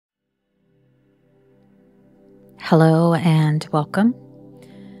Hello and welcome.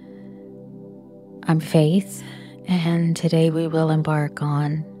 I'm Faith, and today we will embark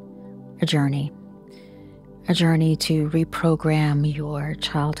on a journey to reprogram your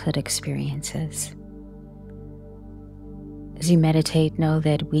childhood experiences. As you meditate, know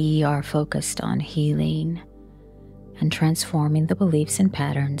that we are focused on healing and transforming the beliefs and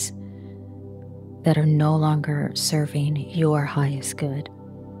patterns that are no longer serving your highest good.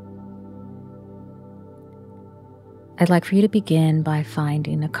 I'd like for you to begin by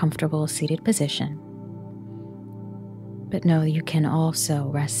finding a comfortable seated position, but know you can also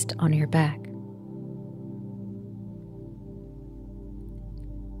rest on your back.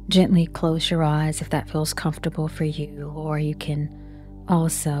 Gently close your eyes if that feels comfortable for you, or you can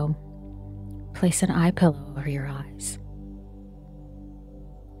also place an eye pillow over your eyes.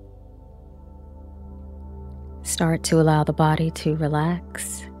 Start to allow the body to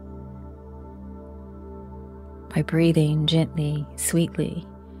relax by breathing gently, sweetly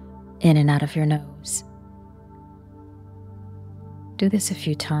in and out of your nose. Do this a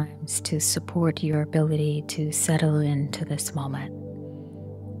few times to support your ability to settle into this moment.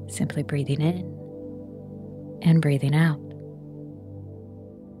 Simply breathing in and breathing out.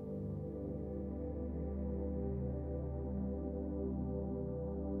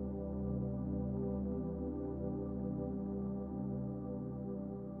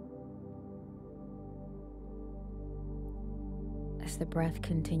 As the breath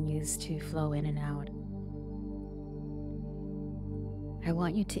continues to flow in and out, I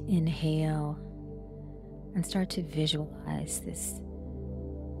want you to inhale and start to visualize this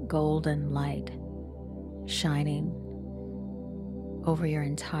golden light shining over your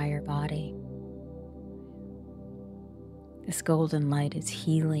entire body. This golden light is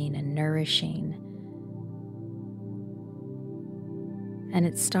healing and nourishing, and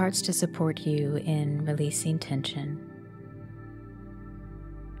it starts to support you in releasing tension,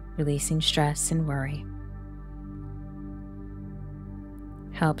 releasing stress and worry.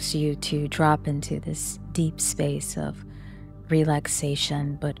 Helps you to drop into this deep space of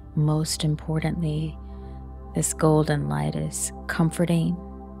relaxation, but most importantly, this golden light is comforting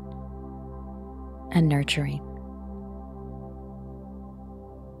and nurturing.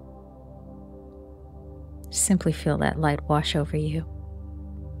 Simply feel that light wash over you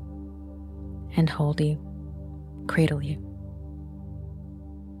and hold you, cradle you.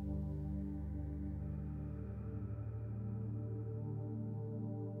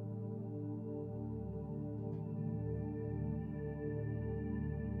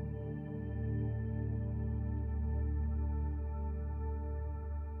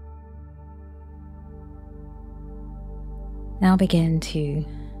 Now begin to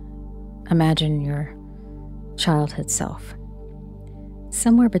imagine your childhood self,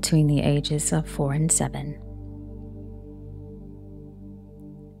 somewhere between the ages of 4 and 7.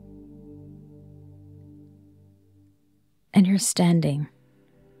 And you're standing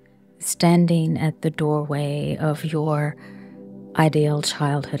at the doorway of your ideal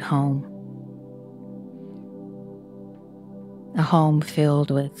childhood home. A home filled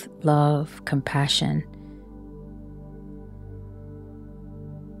with love, compassion,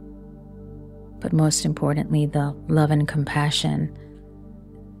 but most importantly, the love and compassion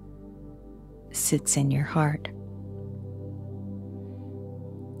sits in your heart.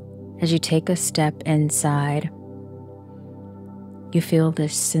 As you take a step inside, you feel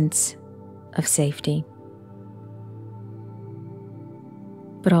this sense of safety,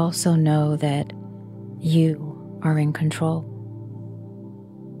 but also know that you are in control.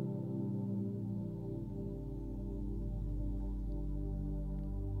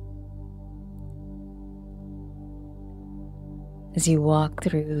 As you walk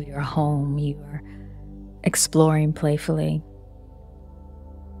through your home, you are exploring playfully.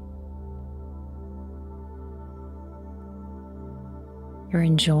 You're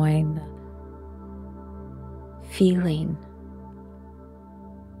enjoying the feeling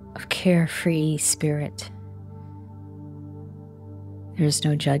of carefree spirit. There's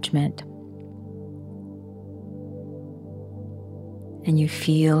no judgment. And you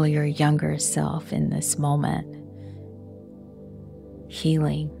feel your younger self in this moment,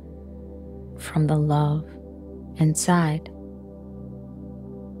 healing from the love inside.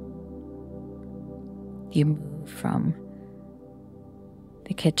 You move from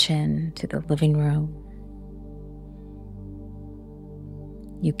the kitchen to the living room.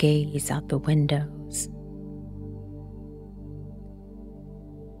 You gaze out the windows.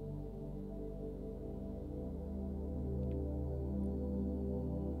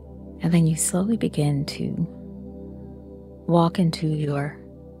 And then you slowly begin to walk into your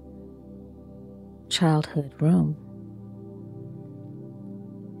childhood room.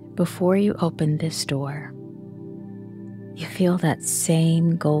 Before you open this door, you feel that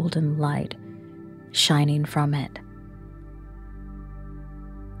same golden light shining from it.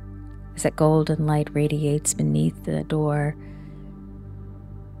 As that golden light radiates beneath the door,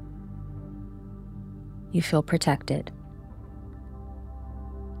 you feel protected.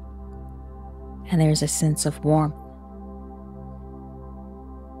 And there's a sense of warmth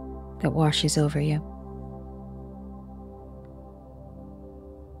that washes over you.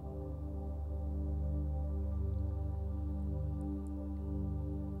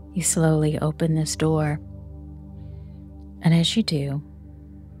 You slowly open this door, and as you do,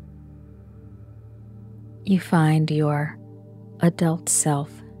 you find your adult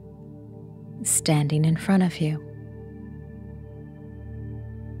self standing in front of you.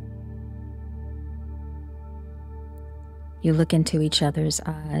 You look into each other's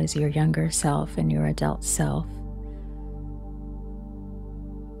eyes, your younger self and your adult self,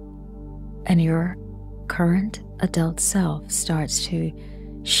 and your current adult self starts to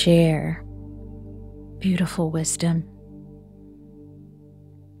share beautiful wisdom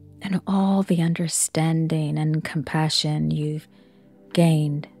and all the understanding and compassion you've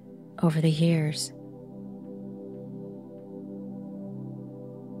gained over the years.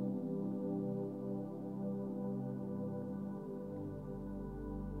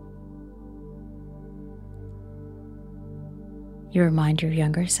 You remind your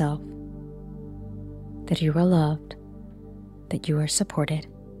younger self that you are loved, that you are supported,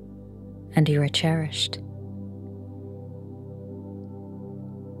 and you are cherished.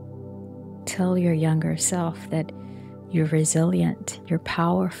 Tell your younger self that you're resilient, you're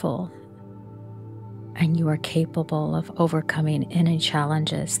powerful, and you are capable of overcoming any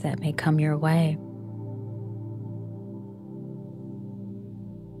challenges that may come your way.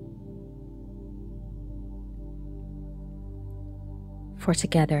 For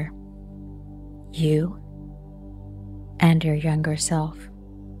together, you and your younger self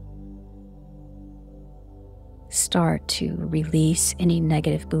start to release any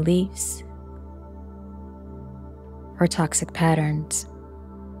negative beliefs or toxic patterns.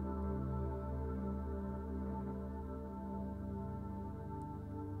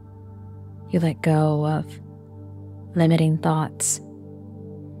 You let go of limiting thoughts,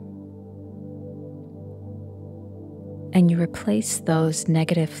 and you replace those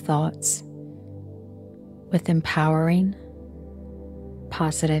negative thoughts with empowering,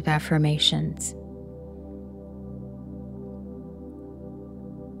 positive affirmations.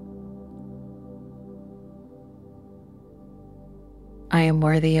 I am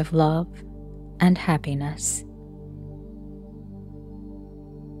worthy of love and happiness.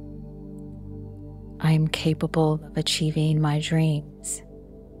 I am capable of achieving my dreams.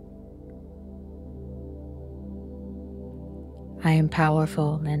 I am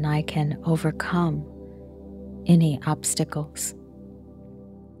powerful and I can overcome any obstacles.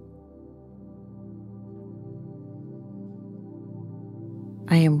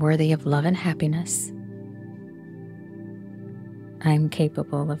 I am worthy of love and happiness. I am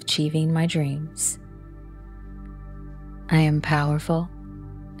capable of achieving my dreams. I am powerful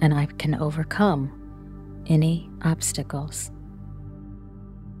and I can overcome any obstacles.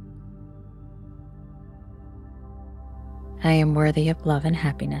 I am worthy of love and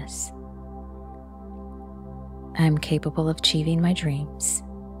happiness. I am capable of achieving my dreams.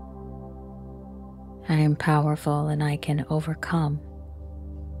 I am powerful and I can overcome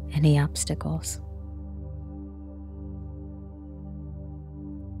any obstacles.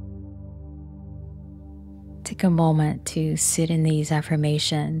 Take a moment to sit in these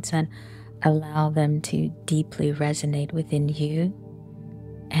affirmations and allow them to deeply resonate within you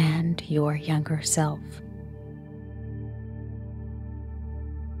and your younger self.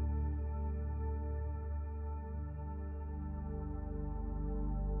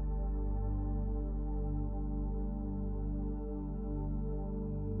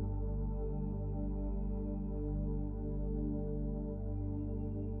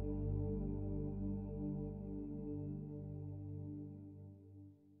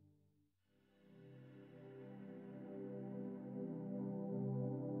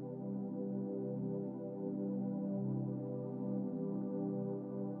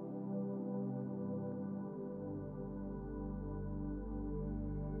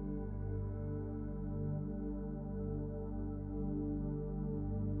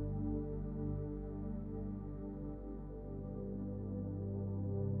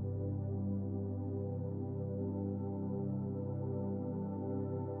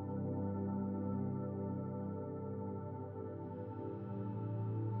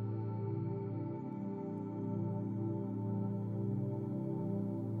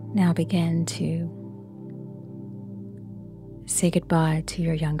 Now begin to say goodbye to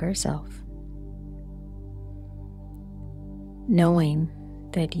your younger self, knowing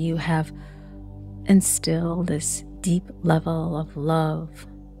that you have instilled this deep level of love,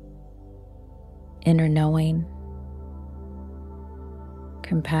 inner knowing,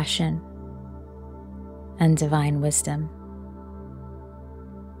 compassion, and divine wisdom.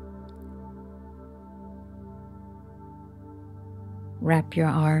 Wrap your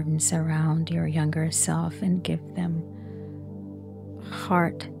arms around your younger self and give them a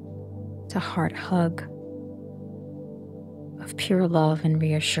heart-to-heart hug of pure love and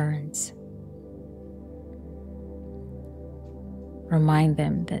reassurance. Remind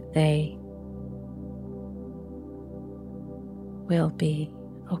them that they will be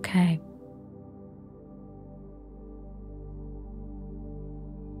okay.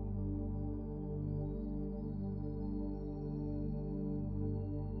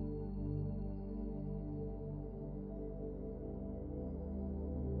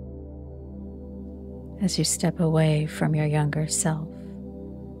 As you step away from your younger self,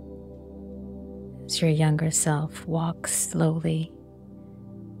 as your younger self walks slowly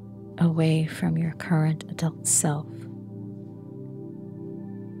away from your current adult self,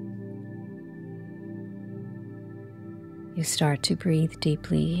 you start to breathe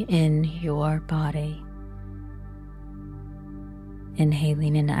deeply in your body,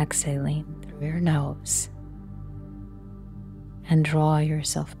 inhaling and exhaling through your nose, and draw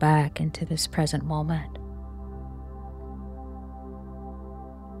yourself back into this present moment.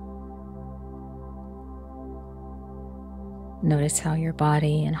 Notice how your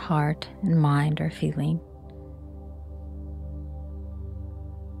body and heart and mind are feeling.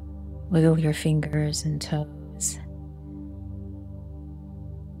 Wiggle your fingers and toes.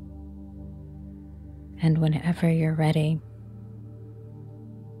 And whenever you're ready,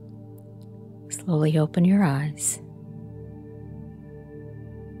 slowly open your eyes,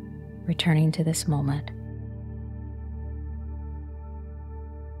 returning to this moment.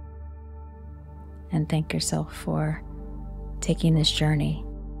 And thank yourself for taking this journey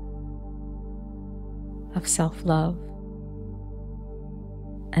of self-love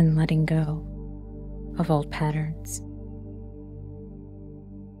and letting go of old patterns.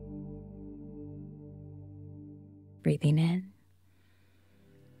 Breathing in,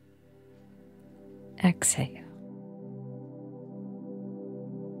 exhale.